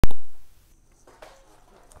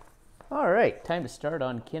All right, time to start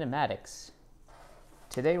on kinematics.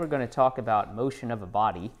 Today we're going to talk about motion of a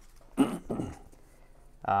body.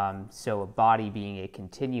 So a body being a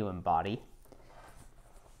continuum body.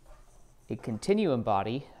 A continuum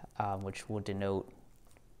body, which we'll denote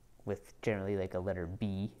with generally like a letter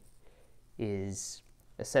B, is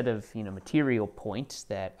a set of material points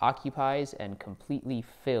that occupies and completely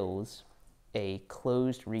fills a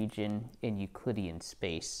closed region in Euclidean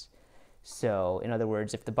space. So, in other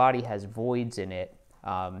words, if the body has voids in it,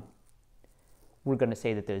 we're going to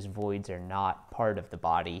say that those voids are not part of the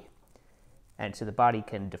body. And so the body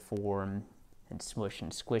can deform and smush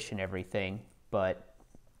and squish and everything, but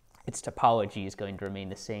its topology is going to remain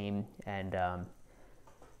the same. And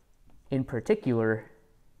in particular,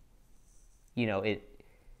 a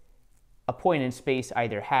point in space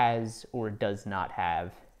either has or does not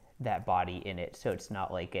have that body in it. So it's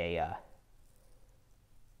not like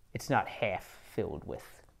it's not half filled with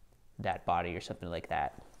that body or something like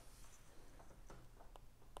that.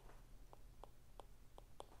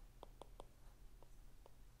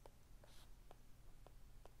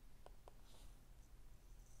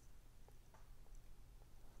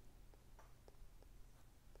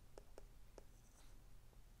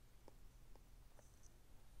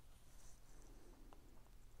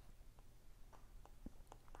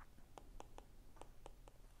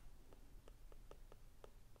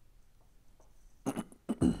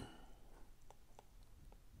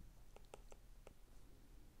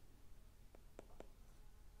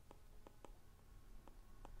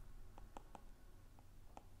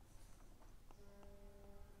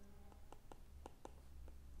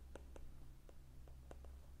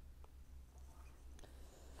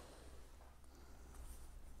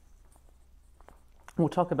 We'll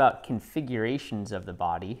talk about configurations of the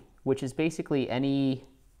body, which is basically any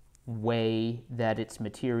way that its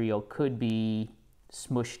material could be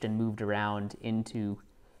smushed and moved around into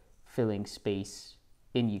filling space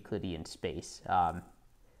in Euclidean space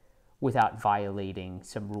without violating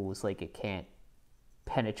some rules, like it can't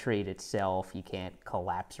penetrate itself, you can't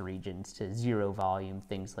collapse regions to zero volume,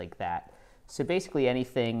 things like that. So basically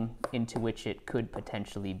anything into which it could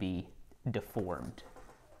potentially be deformed.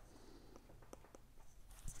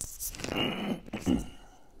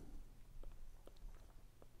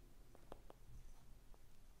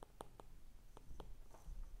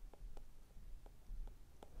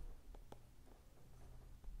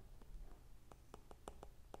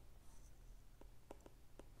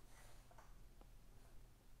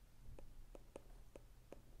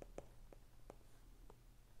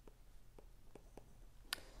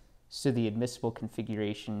 So the admissible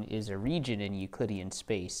configuration is a region in Euclidean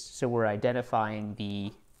space. So we're identifying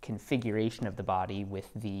the configuration of the body with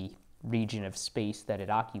the region of space that it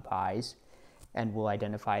occupies, and we'll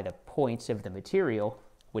identify the points of the material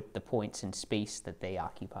with the points in space that they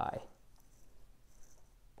occupy.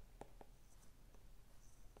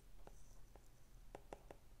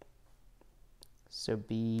 So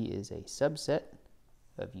B is a subset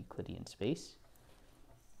of Euclidean space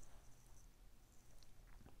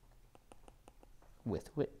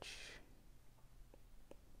with which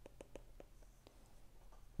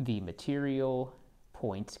the material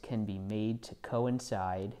points can be made to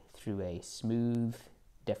coincide through a smooth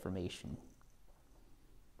deformation.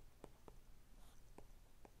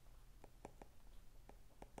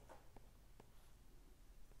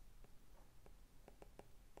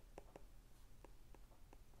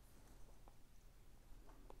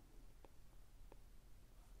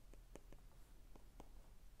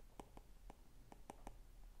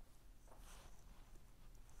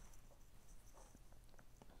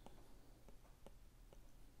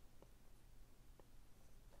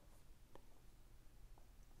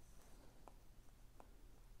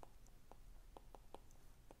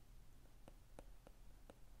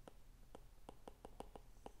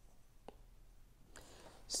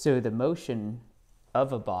 So the motion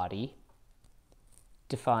of a body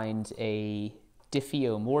defines a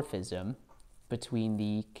diffeomorphism between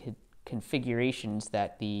the configurations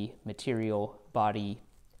that the material body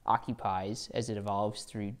occupies as it evolves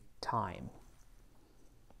through time.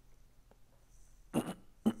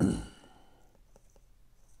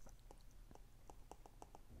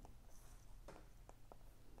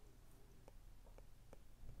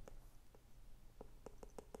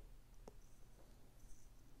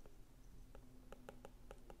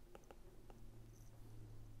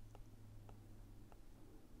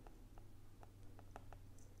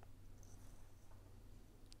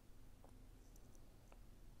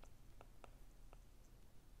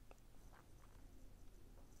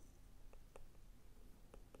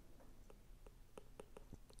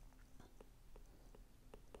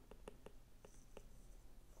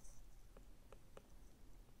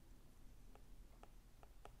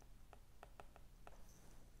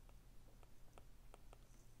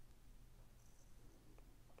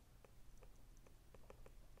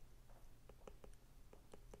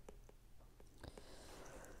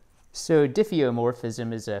 So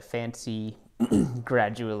diffeomorphism is a fancy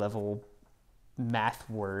graduate level math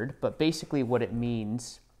word, but basically what it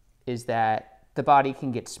means is that the body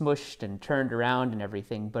can get smushed and turned around and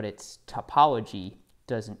everything, but its topology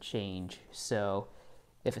doesn't change. So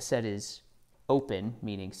if a set is open,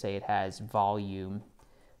 meaning say it has volume,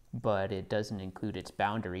 but it doesn't include its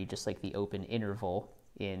boundary, just like the open interval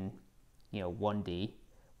in 1D,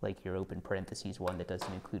 like your open parentheses one that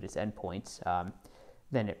doesn't include its endpoints,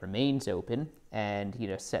 then it remains open. And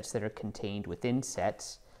sets that are contained within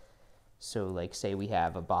sets, so like say we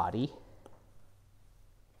have a body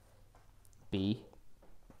B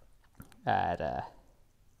and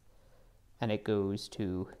it goes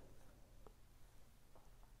to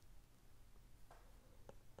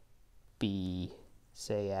B,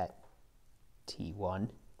 say at T1.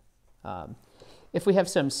 If we have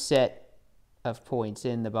some set of points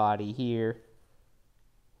in the body here,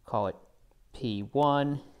 call it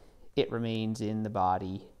P1, it remains in the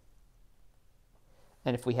body.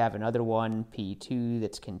 And if we have another one, P2,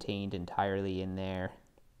 that's contained entirely in there,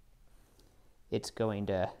 it's going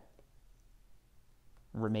to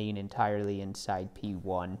remain entirely inside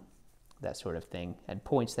P1, that sort of thing. And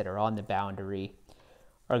points that are on the boundary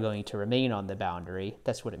are going to remain on the boundary.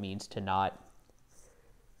 That's what it means to not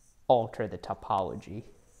alter the topology.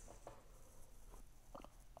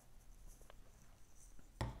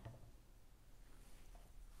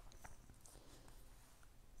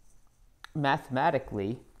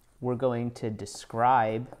 Mathematically, we're going to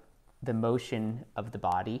describe the motion of the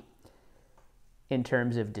body in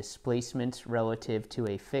terms of displacements relative to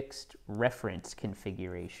a fixed reference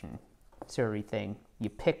configuration. So everything, you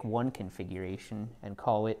pick one configuration and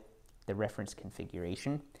call it the reference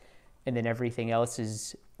configuration, and then everything else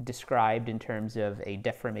is described in terms of a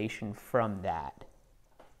deformation from that.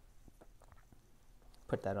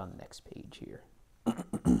 Put that on the next page here.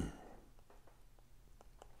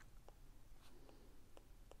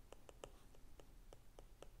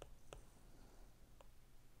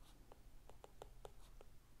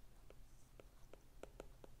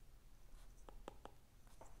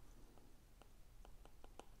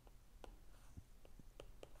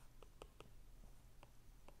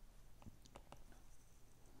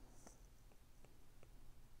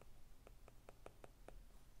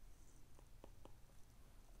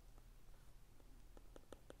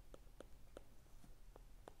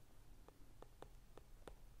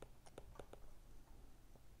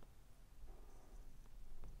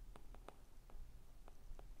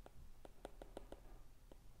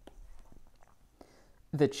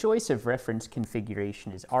 The choice of reference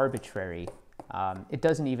configuration is arbitrary. It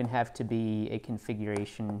doesn't even have to be a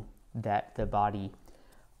configuration that the body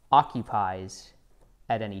occupies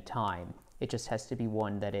at any time. It just has to be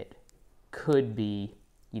one that it could be,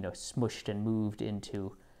 smushed and moved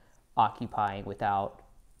into occupying without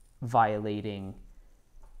violating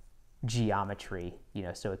geometry,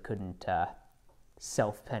 so it couldn't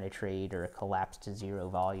self-penetrate or collapse to zero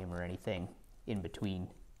volume or anything in between.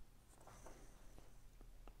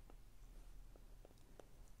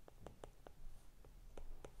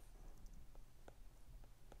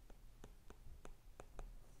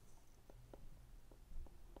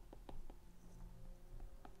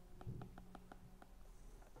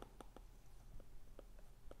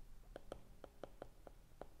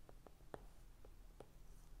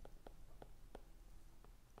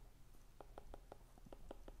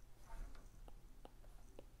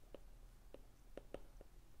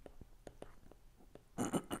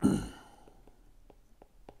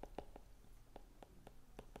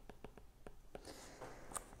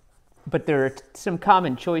 But there are some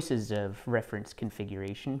common choices of reference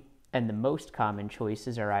configuration, and the most common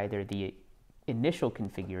choices are either the initial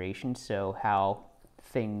configuration, so how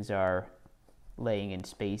things are laying in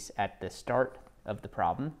space at the start of the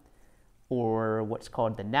problem, or what's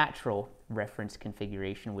called the natural reference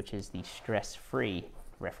configuration, which is the stress-free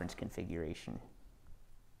reference configuration.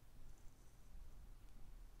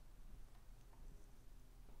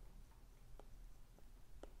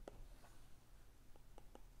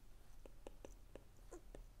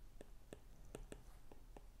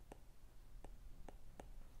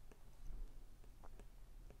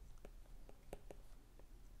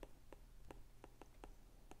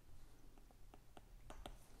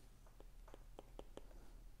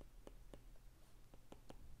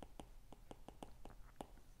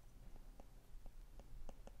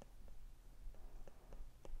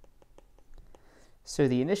 So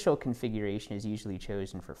the initial configuration is usually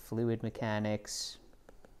chosen for fluid mechanics.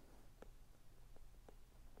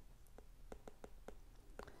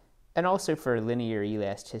 And also for linear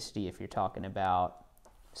elasticity if you're talking about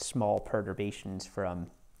small perturbations from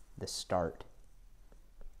the start.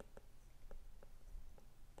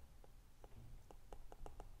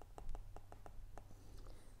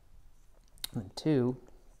 And 2,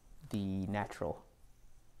 the natural.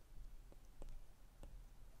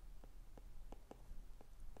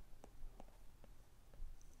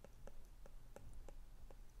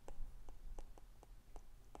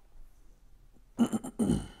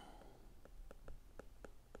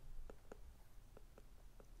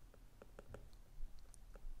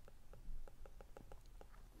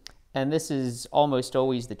 And this is almost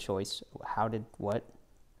always the choice. What?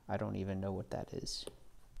 I don't even know what that is.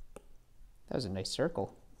 That was a nice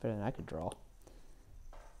circle, better than I could draw.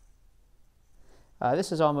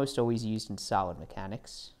 This is almost always used in solid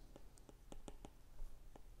mechanics.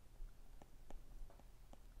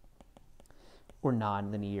 Or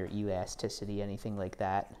nonlinear elasticity, anything like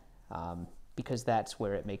that, because that's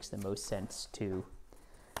where it makes the most sense to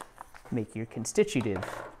make your constitutive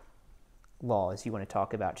laws. You want to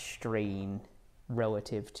talk about strain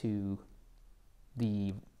relative to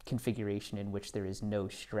the configuration in which there is no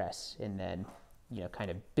stress, and then, you know, kind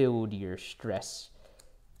of build your stress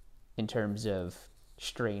in terms of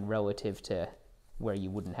strain relative to where you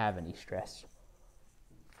wouldn't have any stress.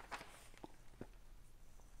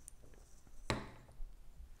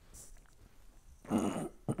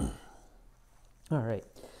 All right,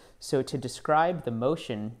 so to describe the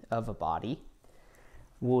motion of a body,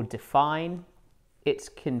 we'll define its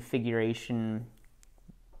configuration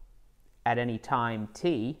at any time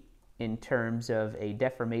t in terms of a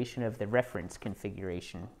deformation of the reference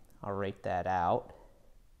configuration. I'll write that out.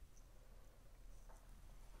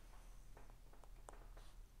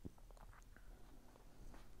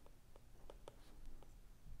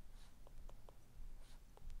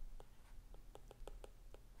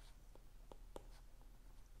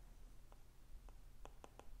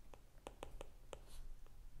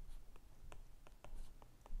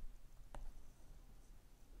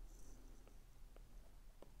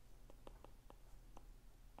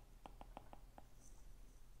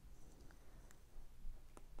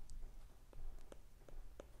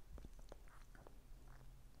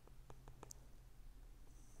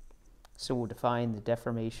 So we'll define the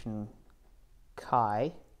deformation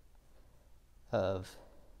chi of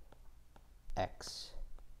x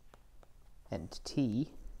and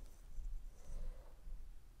t,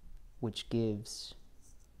 which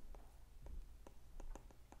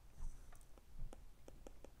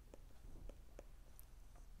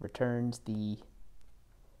returns the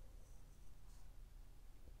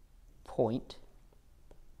point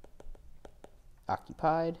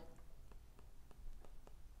occupied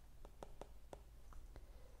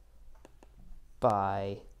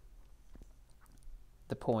by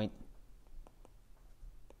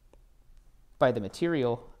the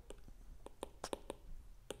material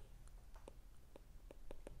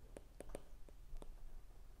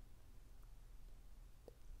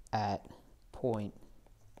at point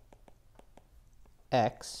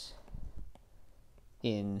x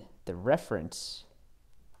in the reference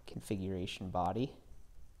configuration body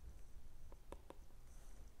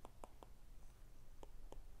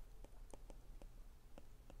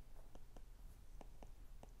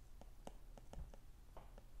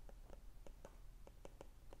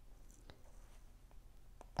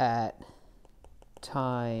at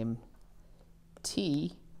time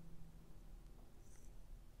t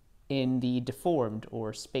in the deformed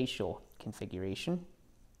or spatial configuration.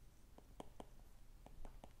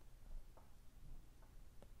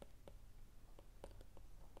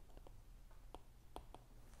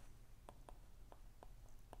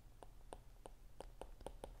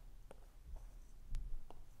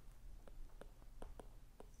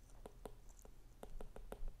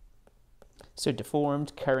 So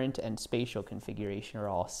deformed, current, and spatial configuration are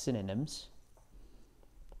all synonyms.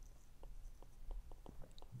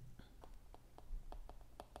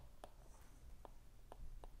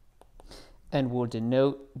 And we'll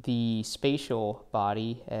denote the spatial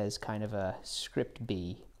body as kind of a script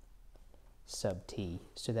B sub t.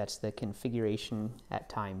 So that's the configuration at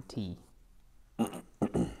time t.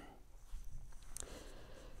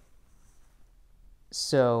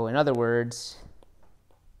 So in other words,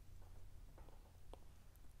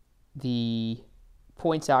 the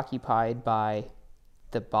points occupied by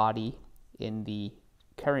the body in the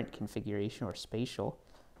current configuration or spatial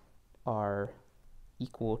are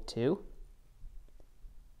equal to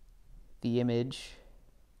the image.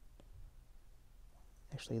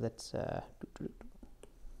 Actually, let's do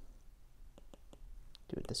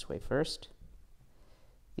it this way first.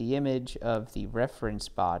 The image of the reference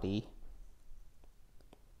body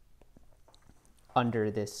under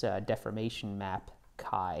this deformation map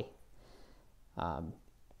chi.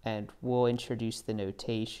 And we'll introduce the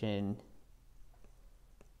notation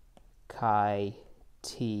chi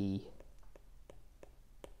t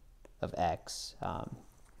of x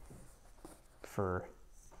for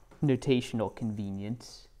notational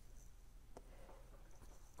convenience.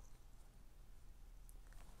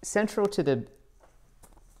 Central to the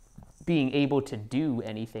being able to do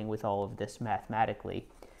anything with all of this mathematically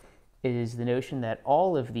is the notion that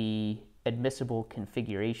all of the admissible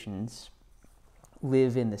configurations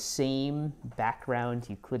live in the same background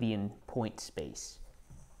Euclidean point space.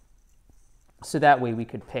 So that way we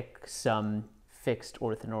could pick some fixed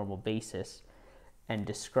orthonormal basis and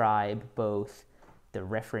describe both the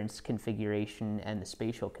reference configuration and the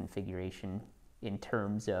spatial configuration in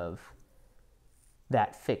terms of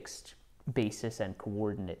that fixed basis and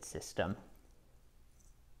coordinate system.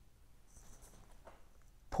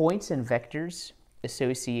 Points and vectors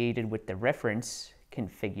associated with the reference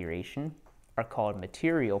configuration are called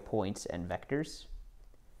material points and vectors,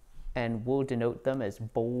 and we'll denote them as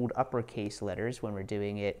bold uppercase letters when we're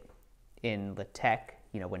doing it in the tech,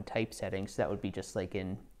 when typesetting, so that would be just like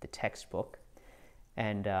in the textbook.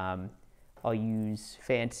 And I'll use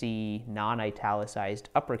fancy non-italicized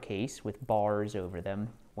uppercase with bars over them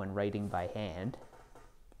when writing by hand.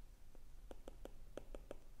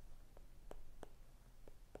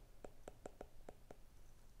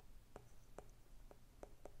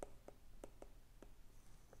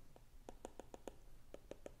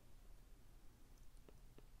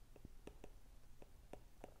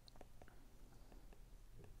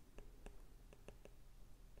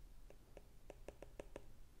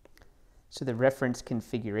 So the reference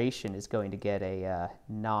configuration is going to get a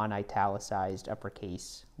non-italicized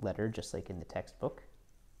uppercase letter, just like in the textbook.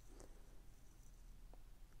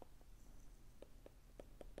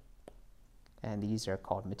 And these are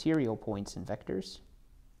called material points and vectors.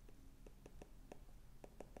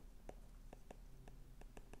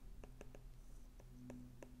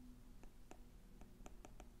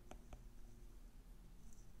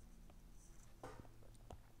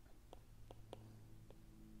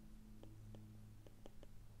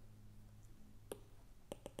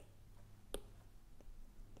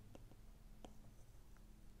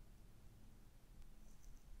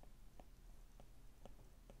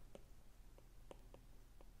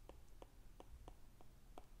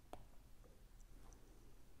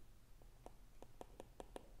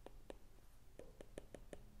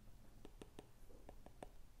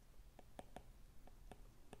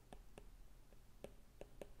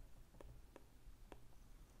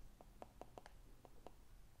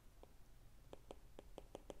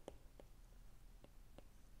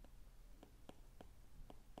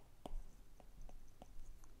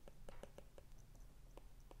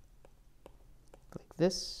 Like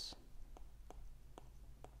this.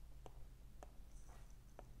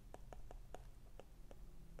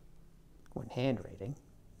 When handwriting.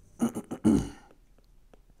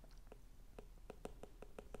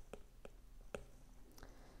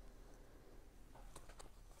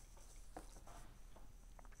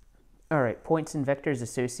 All right, points and vectors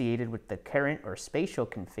associated with the current or spatial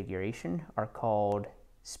configuration are called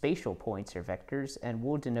spatial points or vectors, and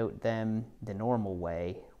we'll denote them the normal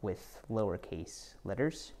way with lowercase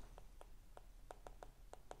letters.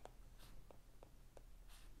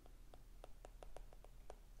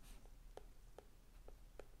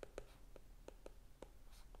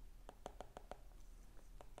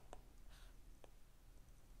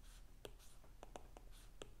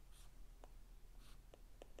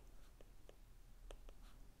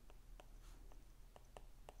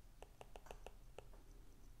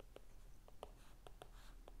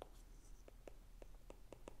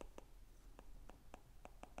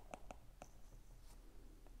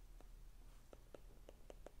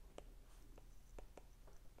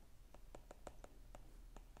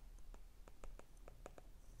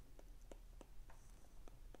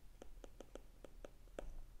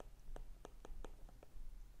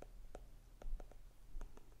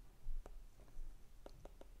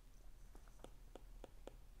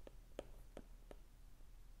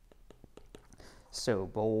 So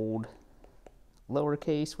bold,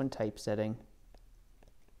 lowercase when typesetting.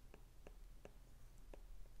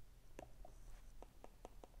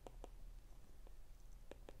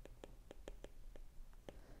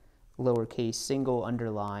 Lowercase single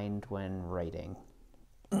underlined when writing.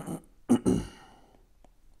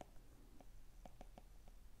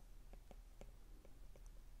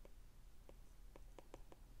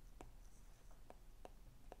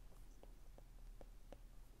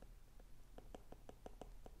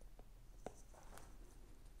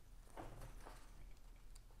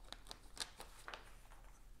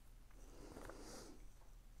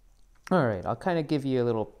 All right, I'll kind of give you a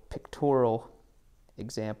little pictorial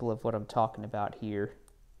example of what I'm talking about here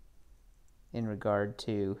in regard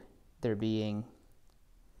to there being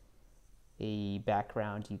a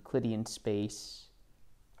background Euclidean space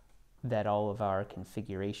that all of our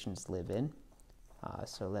configurations live in.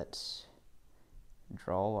 So let's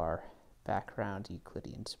draw our background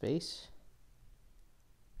Euclidean space.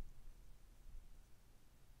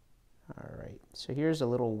 All right, so here's a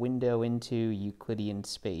little window into Euclidean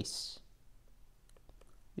space.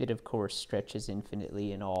 It, of course, stretches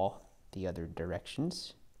infinitely in all the other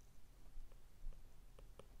directions.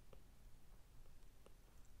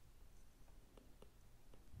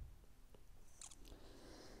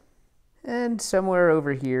 And somewhere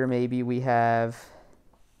over here, maybe we have,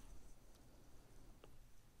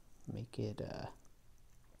 make it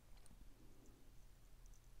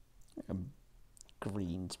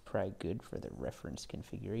green's probably good for the reference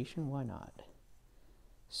configuration. Why not?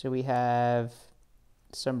 So we have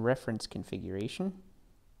some reference configuration.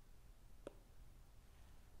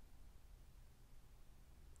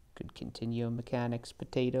 Good continuum mechanics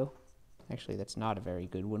potato. Actually, that's not a very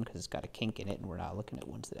good one because it's got a kink in it, and we're not looking at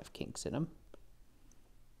ones that have kinks in them.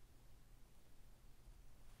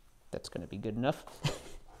 That's going to be good enough.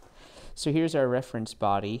 So here's our reference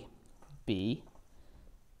body, B,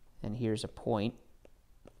 and here's a point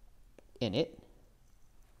in it.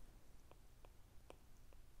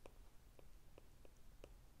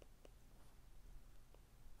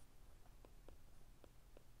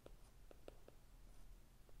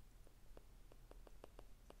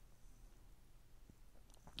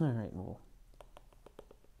 All right, we'll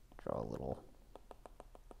draw a little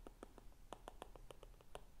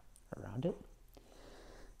around it.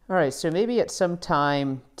 All right, so maybe at some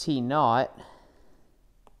time t naught,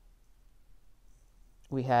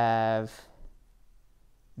 we have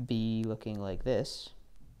B looking like this.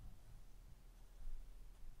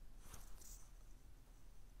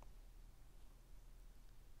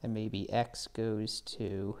 And maybe X goes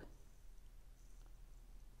to,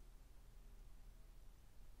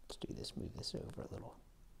 let's do this, move this over a little.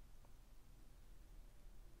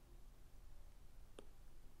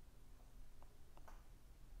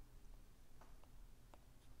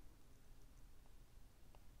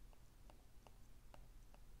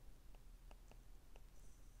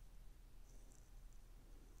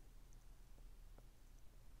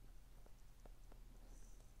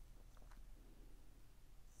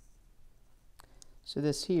 So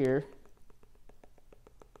this here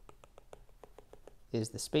is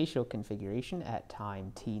the spatial configuration at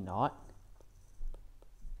time t naught.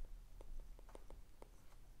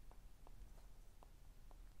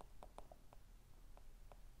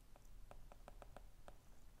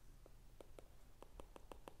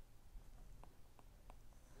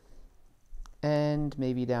 And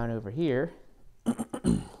maybe down over here,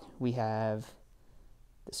 we have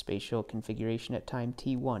the spatial configuration at time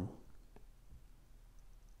t1.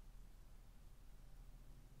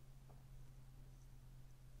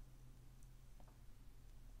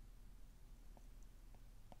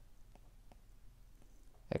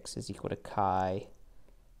 X is equal to chi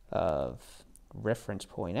of reference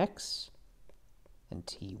point X and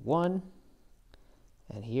T1.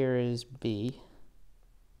 And here is B,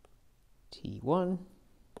 T1.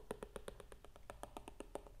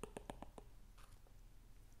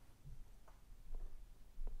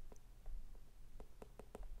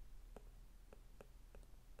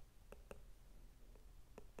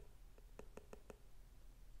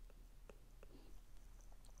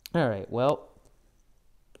 All right, well,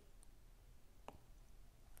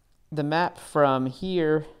 the map from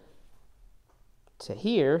here to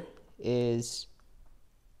here is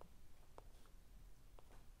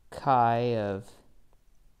chi of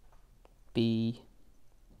B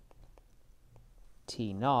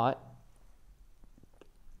T naught.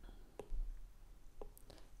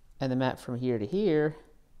 And the map from here to here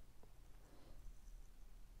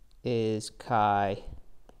is chi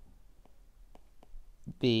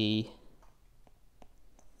B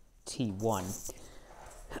T1.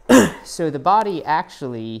 So the body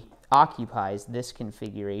actually occupies this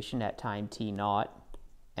configuration at time t naught,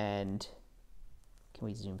 and can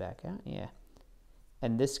we zoom back out? Yeah.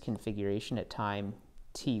 And this configuration at time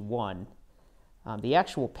t1. The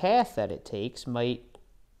actual path that it takes might,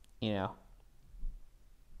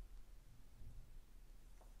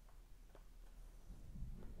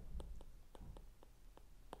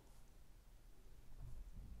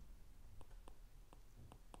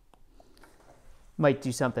 might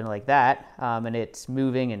do something like that, and it's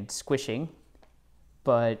moving and squishing,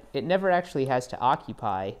 but it never actually has to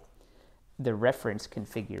occupy the reference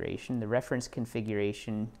configuration. The reference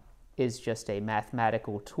configuration is just a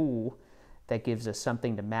mathematical tool that gives us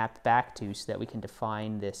something to map back to so that we can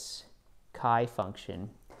define this chi function,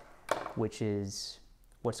 which is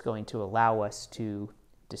what's going to allow us to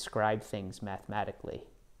describe things mathematically.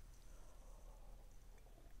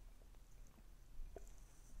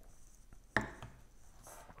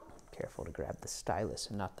 Careful to grab the stylus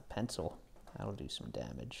and not the pencil. That'll do some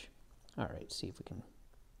damage. All right, see if we can.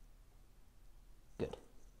 Good,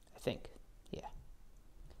 I think, yeah.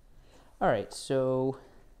 All right, so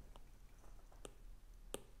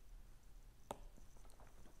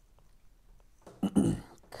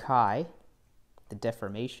chi, the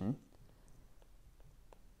deformation,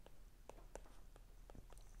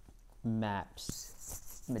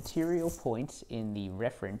 maps material points in the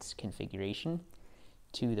reference configuration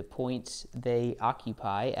to the points they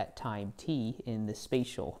occupy at time t in the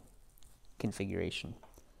spatial configuration.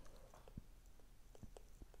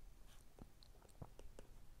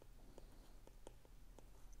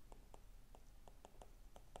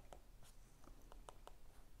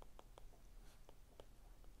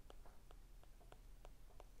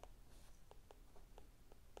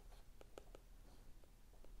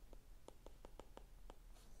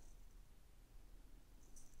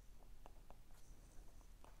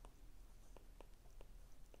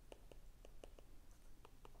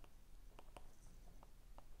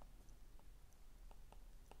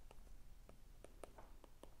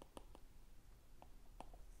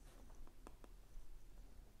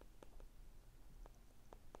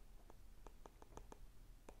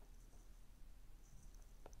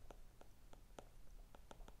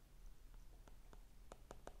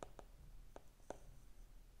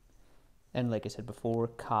 And like I said before,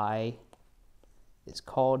 chi is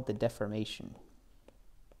called the deformation.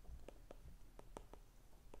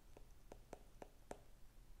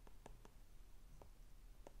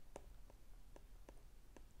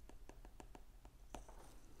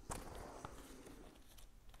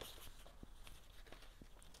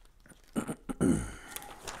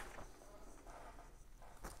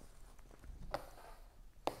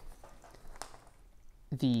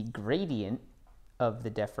 The gradient of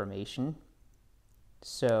the deformation,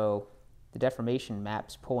 so the deformation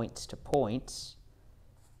maps points to points,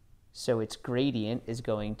 so its gradient is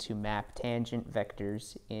going to map tangent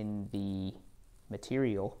vectors in the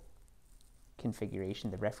material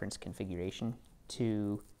configuration, the reference configuration,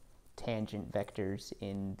 to tangent vectors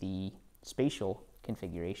in the spatial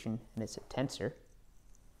configuration, and it's a tensor.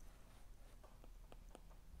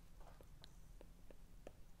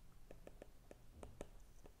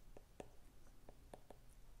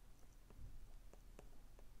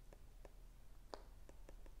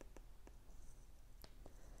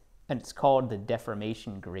 And it's called the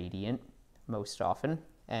deformation gradient most often,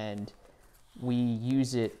 and we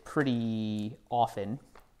use it pretty often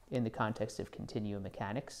in the context of continuum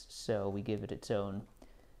mechanics, so we give it its own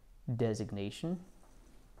designation.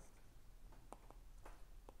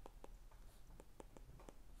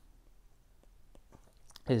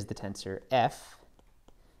 Is the tensor F,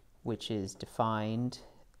 which is defined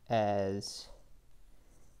as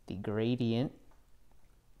the gradient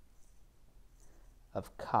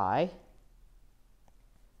of chi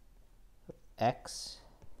x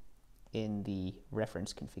in the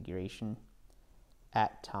reference configuration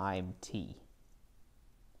at time t.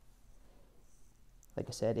 Like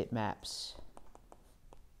I said, it maps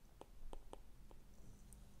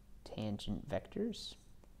tangent vectors.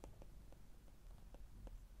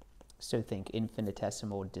 So think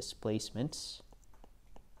infinitesimal displacements.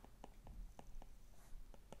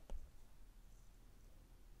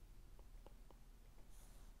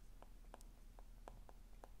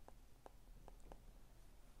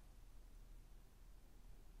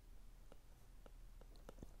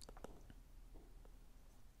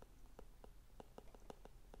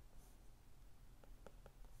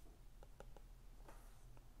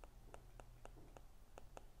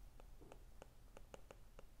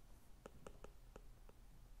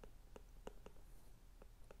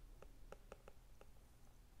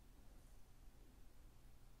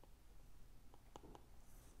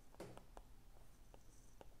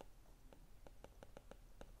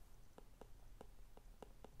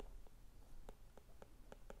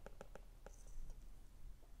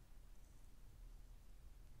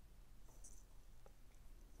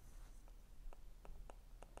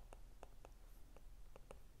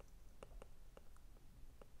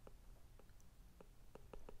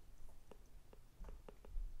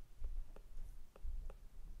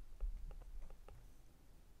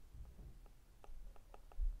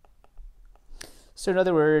 So in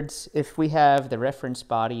other words, if we have the reference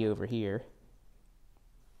body over here,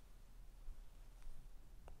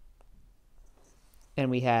 and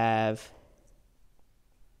we have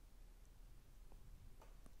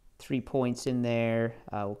 3 points in there.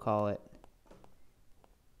 We'll call it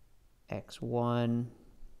x1,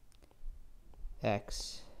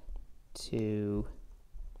 x2,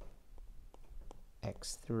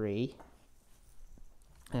 x3,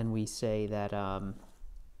 and we say that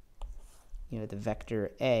the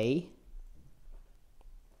vector A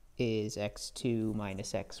is x2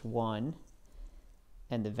 minus x1,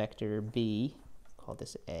 and the vector B, call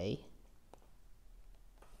this A.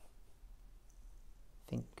 I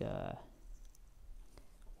think we'll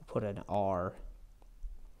put an R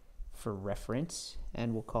for reference,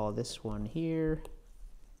 and we'll call this one here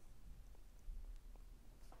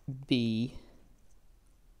B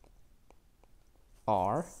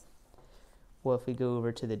R. Well, if we go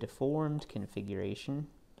over to the deformed configuration,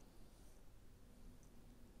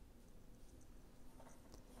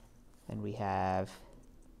 and we have,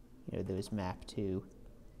 those map to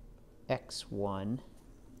x1,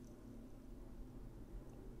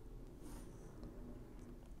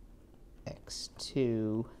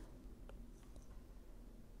 x2,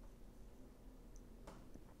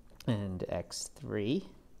 and x3,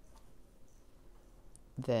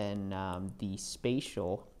 then the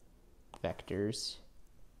spatial vectors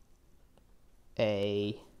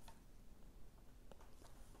A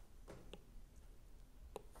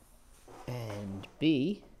and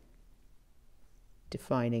B,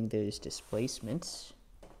 defining those displacements,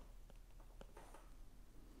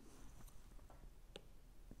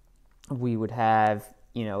 we would have,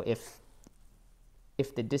 if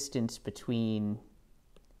the distance between,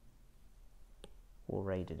 we'll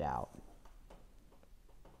write it out.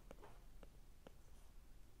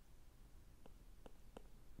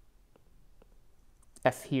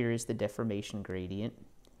 F here is the deformation gradient.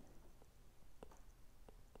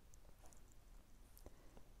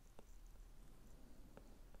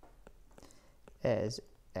 As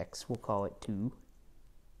x, we'll call it 2.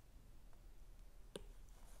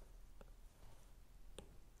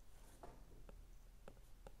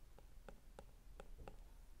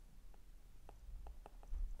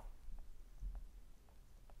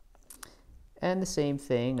 And the same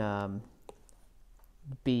thing,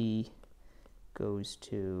 B goes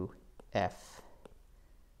to F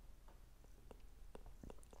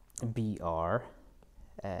BR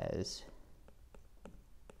as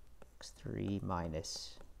x3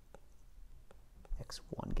 minus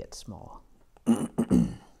x1 gets small.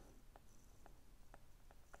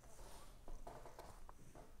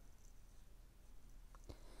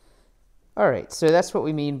 All right, so that's what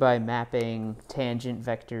we mean by mapping tangent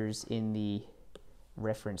vectors in the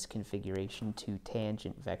reference configuration to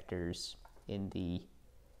tangent vectors in the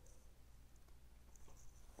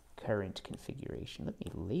current configuration. Let me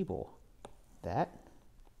label that.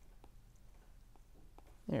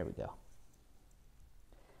 There we go.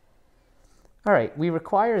 All right, we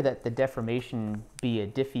require that the deformation be a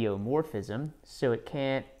diffeomorphism, so it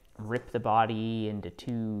can't rip the body into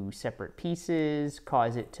 2 separate pieces,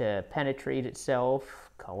 cause it to penetrate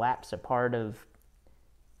itself, collapse a part of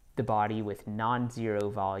the body with non-zero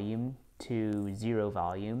volume to 0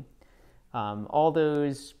 volume. All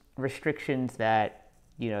those restrictions that,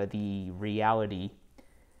 the reality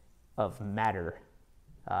of matter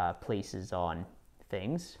places on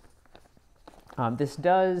things. This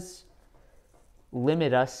does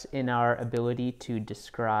limit us in our ability to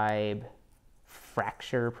describe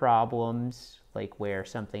fracture problems, like where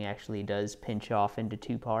something actually does pinch off into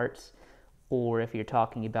 2 parts, or if you're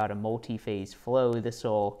talking about a multi-phase flow, this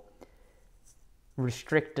will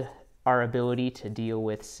restrict our ability to deal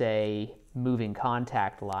with, say, moving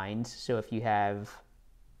contact lines. So if you have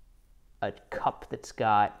a cup that's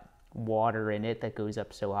got water in it that goes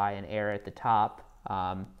up so high and air at the top,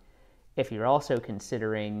 if you're also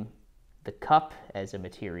considering the cup as a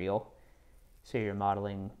material, so you're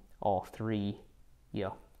modeling all 3,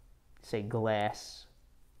 say glass,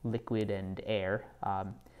 liquid, and air,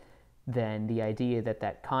 then the idea that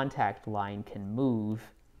that contact line can move,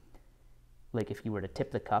 like if you were to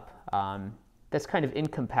tip the cup, that's kind of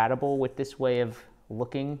incompatible with this way of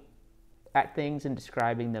looking at things and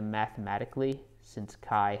describing them mathematically, since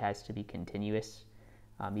chi has to be continuous,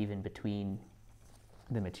 even between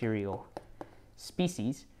the material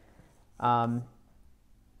species. And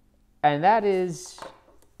that is,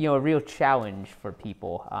 a real challenge for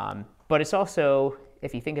people. But it's also,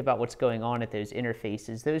 if you think about what's going on at those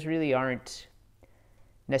interfaces, those really aren't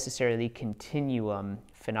necessarily continuum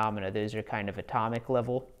phenomena. Those are kind of atomic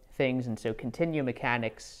level things. And so continuum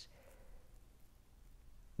mechanics,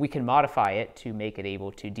 we can modify it to make it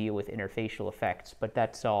able to deal with interfacial effects, but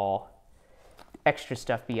that's all extra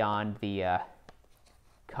stuff beyond the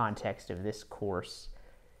context of this course.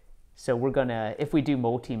 So we're gonna, if we do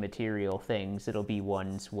multi-material things, it'll be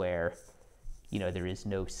ones where, you know, there is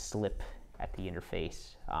no slip at the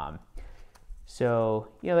interface. So,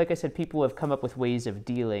 you know, like I said, people have come up with ways of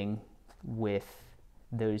dealing with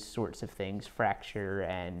those sorts of things, fracture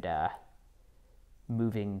and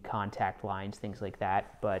moving contact lines, things like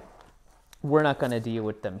that. But we're not going to deal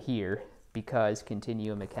with them here because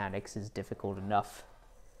continuum mechanics is difficult enough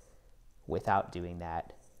without doing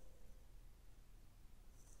that.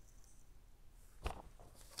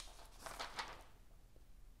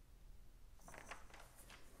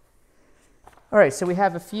 All right, so we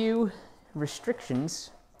have a few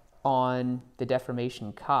restrictions on the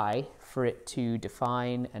deformation chi for it to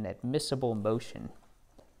define an admissible motion.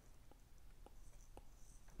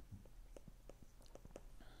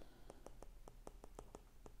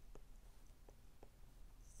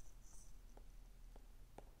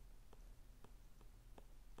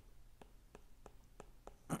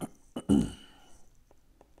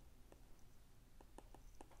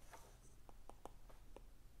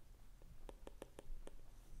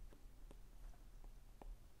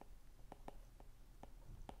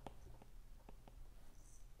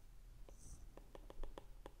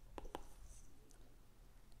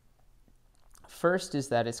 First is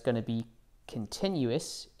that it's going to be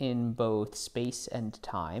continuous in both space and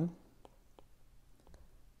time.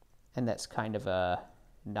 And that's kind of a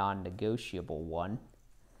non-negotiable one,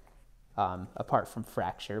 apart from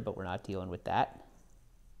fracture, but we're not dealing with that.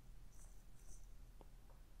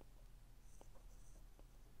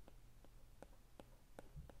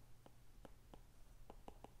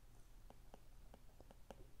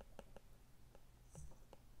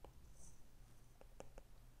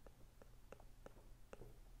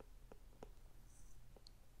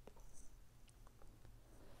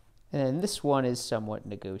 And then this one is somewhat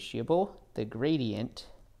negotiable. The gradient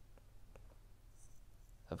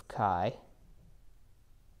of chi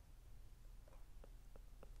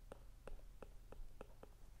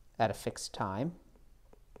at a fixed time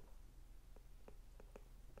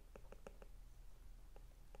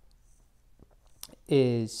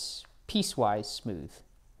is piecewise smooth.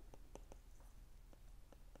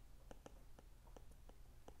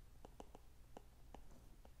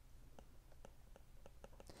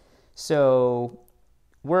 So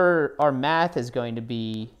our math is going to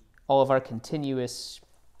be all of our continuous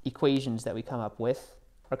equations that we come up with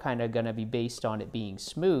are kind of going to be based on it being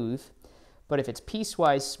smooth. But if it's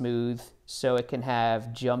piecewise smooth, so it can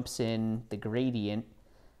have jumps in the gradient,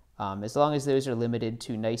 as long as those are limited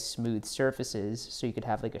to nice smooth surfaces, so you could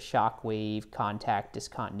have like a shock wave, contact,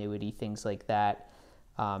 discontinuity, things like that,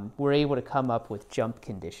 we're able to come up with jump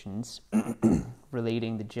conditions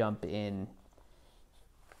relating the jump in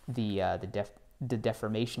the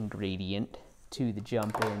deformation gradient to the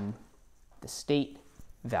jump in the state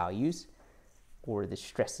values or the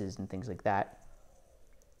stresses and things like that.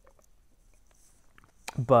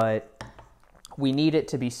 But we need it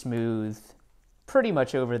to be smooth pretty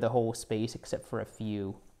much over the whole space except for a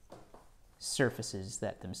few surfaces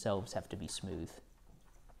that themselves have to be smooth.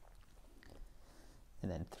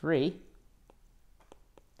 And then 3,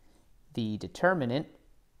 the determinant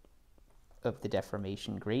of the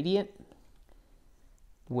deformation gradient,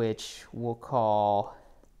 which we'll call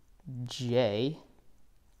J,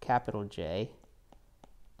 capital J,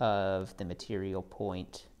 of the material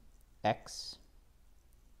point X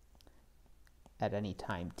at any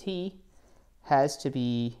time t, has to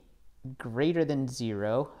be greater than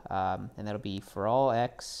 0, and that'll be for all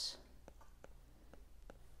x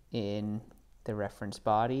in the reference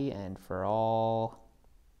body, and for all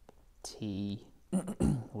t,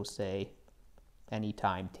 we'll say any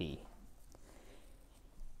time t.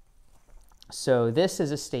 So this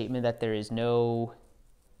is a statement that there is no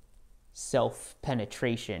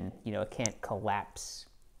self-penetration. You know, it can't collapse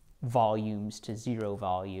volumes to 0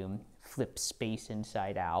 volume, flip space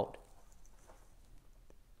inside out.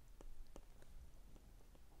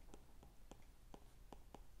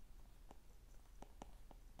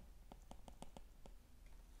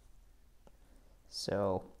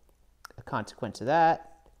 So a consequence of that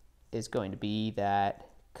is going to be that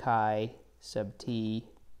chi sub t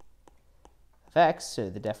of x, so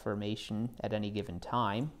the deformation at any given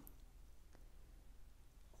time,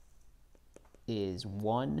 is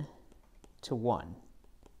 1 to 1.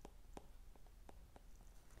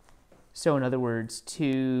 So in other words,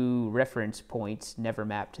 2 reference points never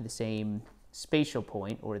map to the same spatial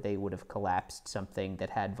point, or they would have collapsed something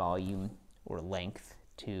that had volume or length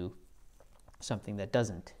to something that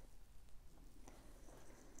doesn't.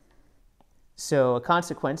 So a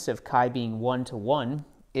consequence of chi being 1 to 1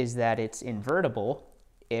 is that it's invertible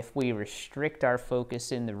if we restrict our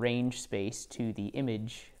focus in the range space to the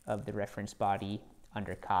image of the reference body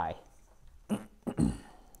under chi.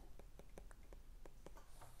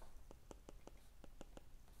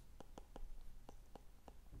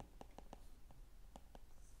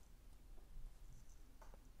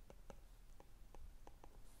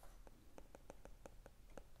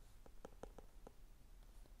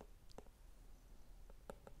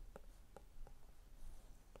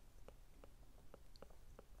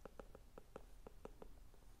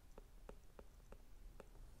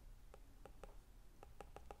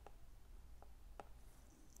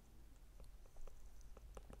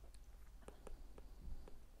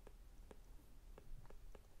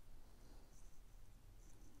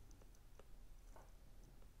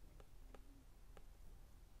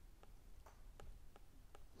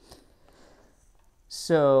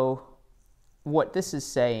 So what this is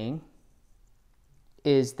saying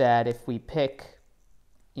is that if we pick,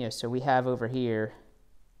 so we have over here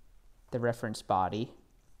the reference body,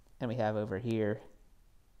 and we have over here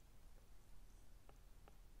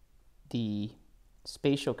the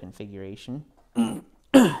spatial configuration.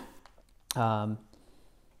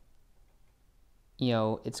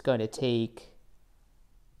 It's going to take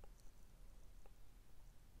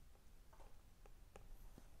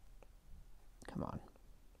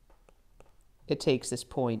it takes this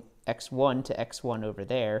point x1 to x1 over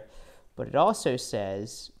there, but it also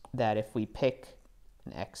says that if we pick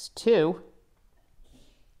an x2,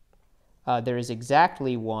 there is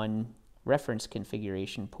exactly one reference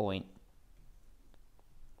configuration point,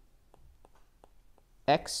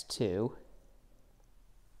 x2,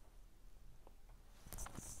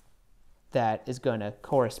 that is going to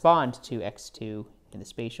correspond to x2 in the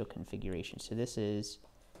spatial configuration. So this is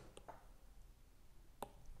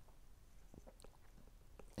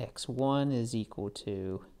x1 is equal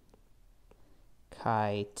to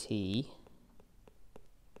chi t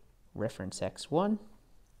reference x1,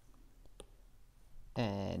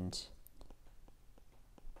 and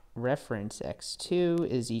reference x2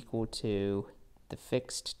 is equal to the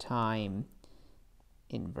fixed time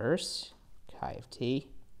inverse, chi of t,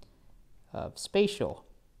 of spatial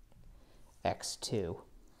x2.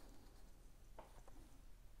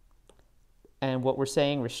 And what we're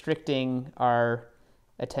saying, restricting our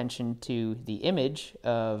attention to the image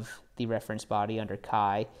of the reference body under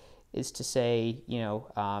chi, is to say,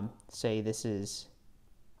 say this is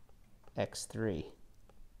x3.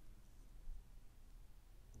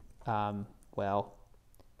 Well,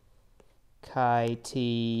 chi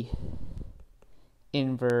t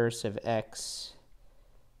inverse of x3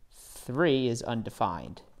 is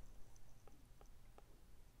undefined.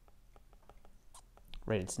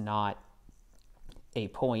 Right? It's not a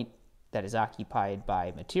point that is occupied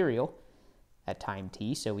by material at time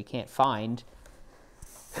t, so we can't find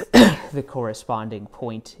the corresponding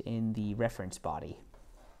point in the reference body.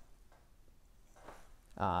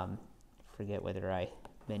 Forget whether I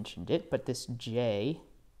mentioned it, but this J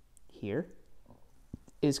here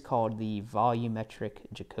is called the volumetric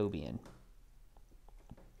Jacobian.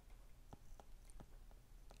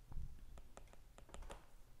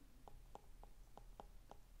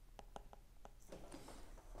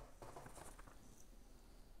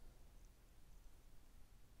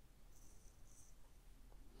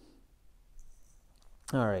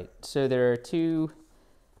 All right, so there are two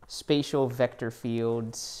spatial vector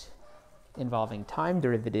fields involving time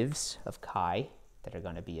derivatives of chi that are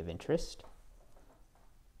going to be of interest.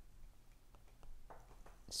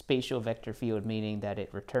 Spatial vector field meaning that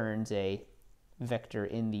it returns a vector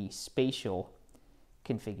in the spatial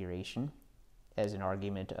configuration as an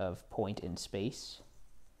argument of point in space.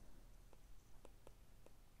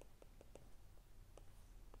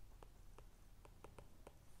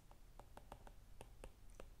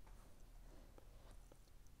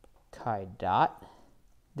 Chi dot,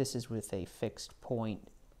 this is with a fixed point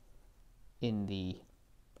in the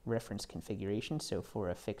reference configuration, so for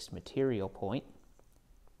a fixed material point,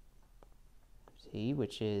 see,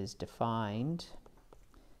 which is defined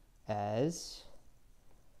as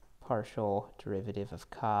partial derivative of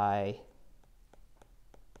chi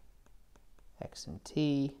x and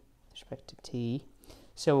t with respect to t.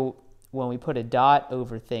 So when we put a dot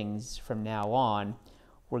over things from now on,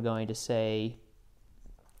 we're going to say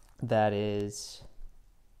that is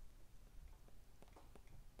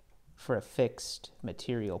for a fixed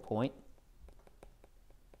material point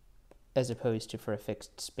as opposed to for a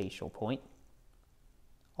fixed spatial point,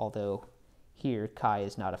 although here chi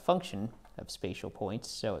is not a function of spatial points,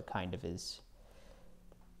 so it kind of is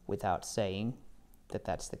without saying that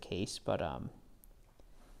that's the case, but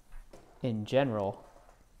in general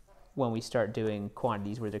when we start doing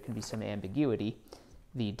quantities where there can be some ambiguity,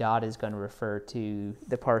 the dot is going to refer to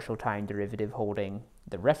the partial time derivative holding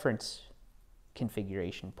the reference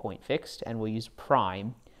configuration point fixed, and we'll use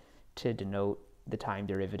prime to denote the time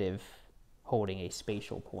derivative holding a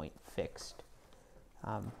spatial point fixed.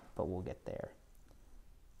 But we'll get there.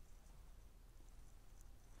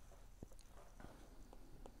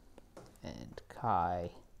 And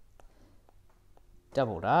chi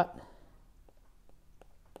double dot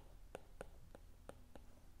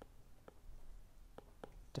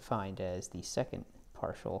defined as the second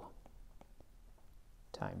partial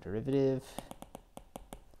time derivative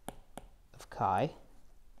of chi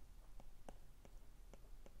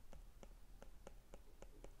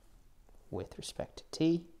with respect to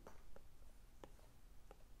t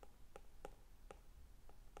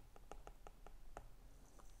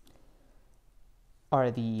are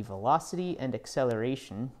the velocity and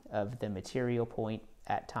acceleration of the material point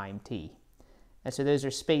at time t. And so those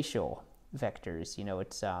are spatial vectors. You know,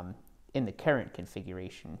 it's in the current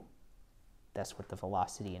configuration, that's what the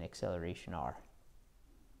velocity and acceleration are.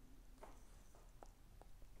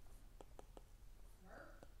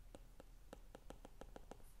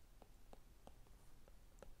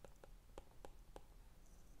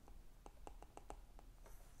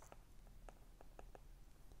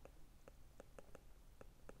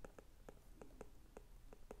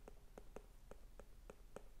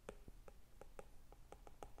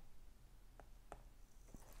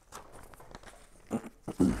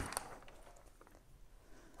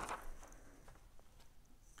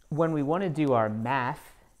 When we want to do our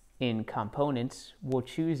math in components, we'll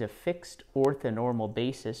choose a fixed orthonormal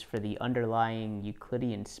basis for the underlying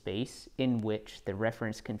Euclidean space in which the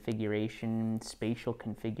reference configuration, spatial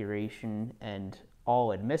configuration, and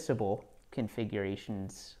all admissible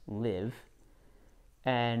configurations live.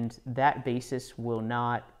 And that basis will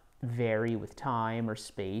not vary with time or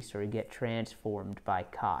space or get transformed by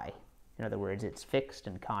chi. In other words, it's fixed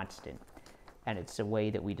and constant, and it's a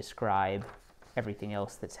way that we describe everything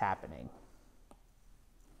else that's happening.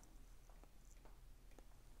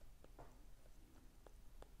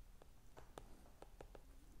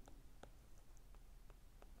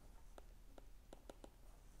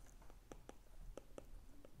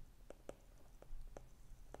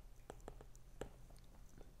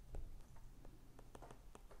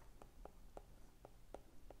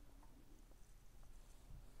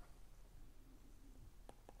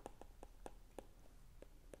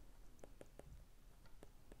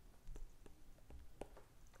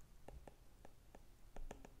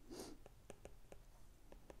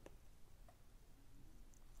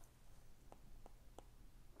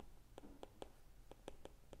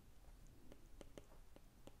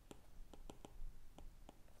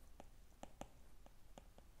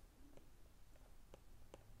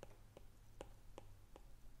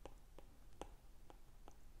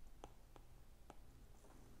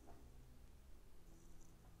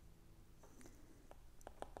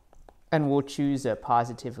 And we'll choose a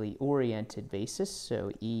positively oriented basis,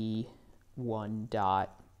 so E1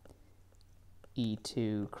 dot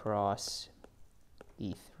E2 cross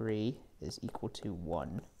E3 is equal to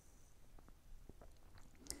 1.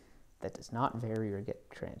 That does not vary or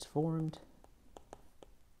get transformed.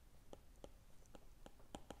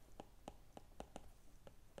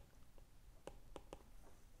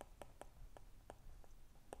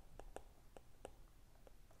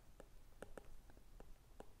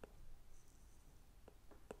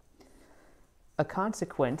 A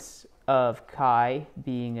consequence of chi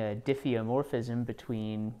being a diffeomorphism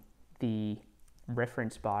between the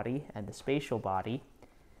reference body and the spatial body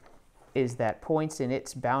is that points in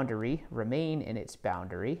its boundary remain in its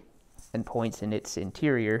boundary, and points in its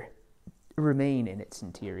interior remain in its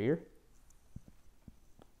interior.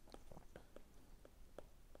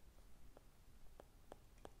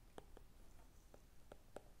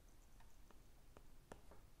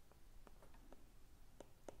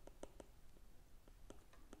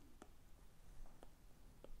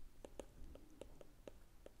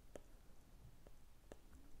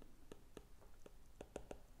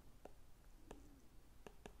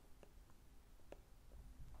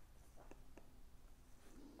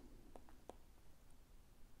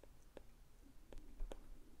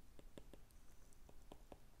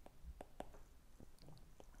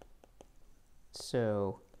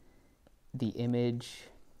 So the image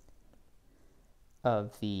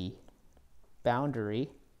of the boundary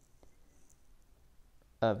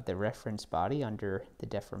of the reference body under the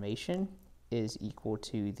deformation is equal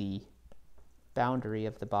to the boundary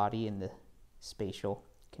of the body in the spatial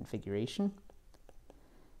configuration.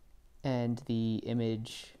 And the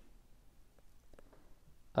image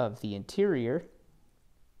of the interior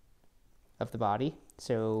of the body,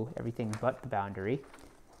 so everything but the boundary,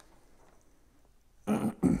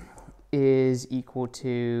 is equal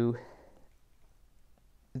to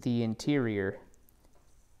the interior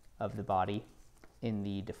of the body in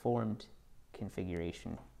the deformed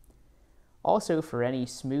configuration. Also, for any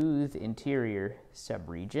smooth interior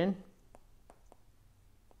subregion,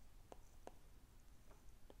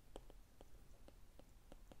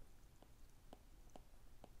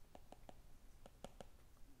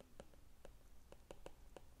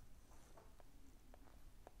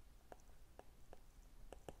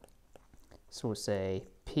 so we'll say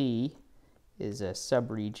P is a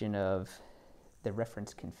subregion of the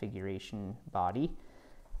reference configuration body.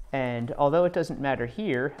 And although it doesn't matter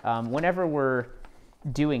here, whenever we're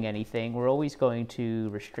doing anything, we're always going to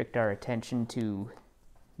restrict our attention to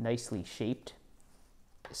nicely shaped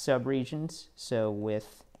subregions. So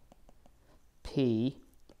with P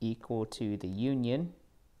equal to the union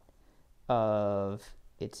of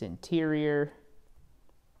its interior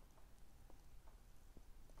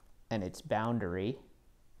and its boundary,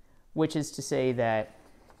 which is to say that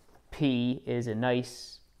P is a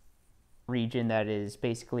nice region that is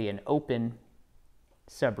basically an open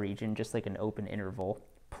subregion, just like an open interval,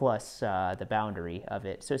 plus the boundary of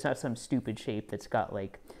it. So it's not some stupid shape that's got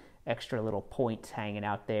like extra little points hanging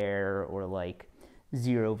out there or like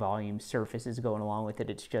zero volume surfaces going along with it.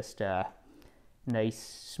 It's just a nice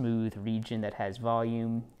smooth region that has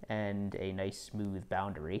volume and a nice smooth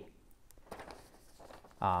boundary.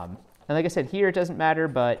 And like I said, here it doesn't matter,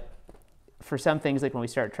 but for some things, like when we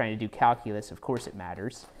start trying to do calculus, of course it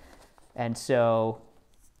matters. And so,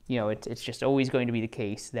 you know, it's just always going to be the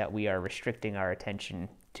case that we are restricting our attention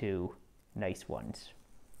to nice ones.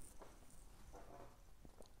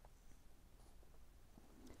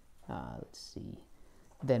 Let's see.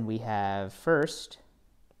 Then we have first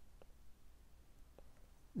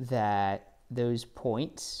that those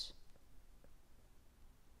points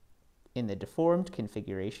in the deformed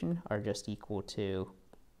configuration are just equal to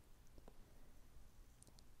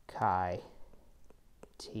chi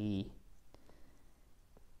t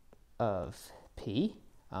of P,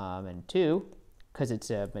 and 2, because it's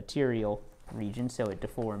a material region, so it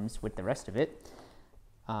deforms with the rest of it,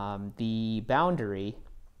 the boundary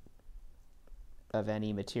of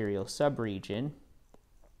any material subregion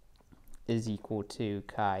is equal to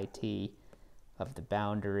chi t of the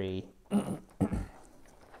boundary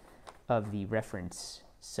of the reference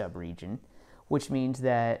subregion, which means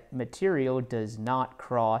that material does not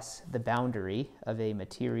cross the boundary of a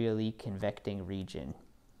materially convecting region.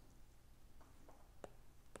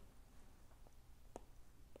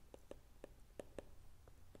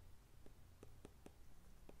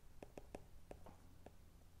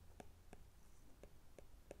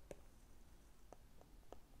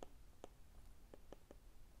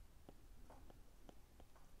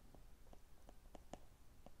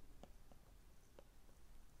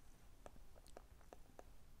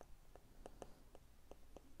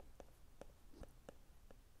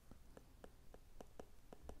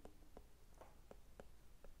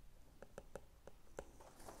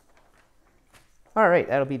 All right,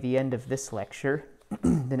 that'll be the end of this lecture.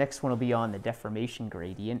 The next one will be on the deformation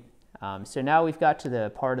gradient. So now we've got to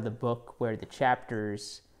the part of the book where the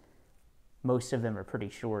chapters, most of them are pretty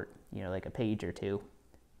short, you know, like a page or two,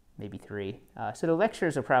 maybe 3. So the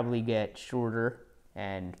lectures will probably get shorter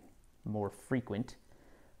and more frequent.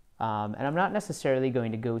 And I'm not necessarily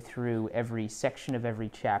going to go through every section of every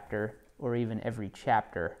chapter or even every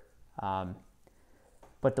chapter.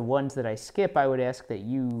 But the ones that I skip, I would ask that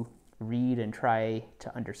you read and try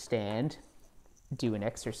to understand, do an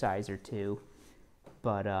exercise or two.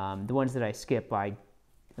 But the ones that I skip, I'm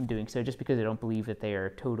doing so just because I don't believe that they are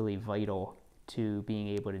totally vital to being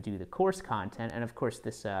able to do the course content. And of course,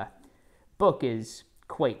 this book is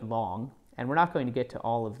quite long, and we're not going to get to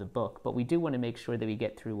all of the book, but we do want to make sure that we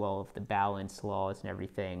get through all of the balance laws and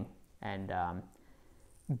everything, and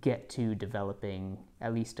get to developing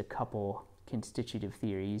at least a couple constitutive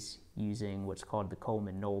theories using what's called the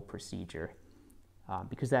Coleman-Knoll procedure,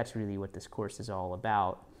 because that's really what this course is all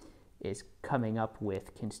about, is coming up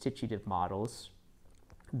with constitutive models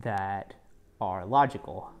that are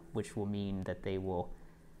logical, which will mean that they will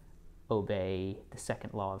obey the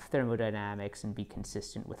second law of thermodynamics and be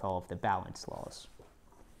consistent with all of the balance laws.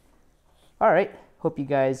 All right, hope you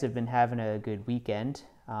guys have been having a good weekend.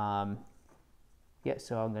 Yeah,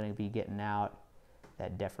 so I'm going to be getting out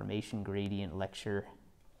that deformation gradient lecture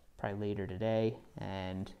probably later today,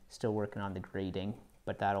 and still working on the grading,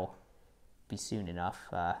 but that'll be soon enough.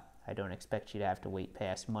 I don't expect you to have to wait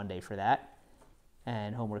past Monday for that.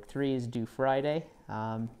 And homework 3 is due Friday.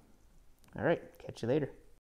 All right, catch you later.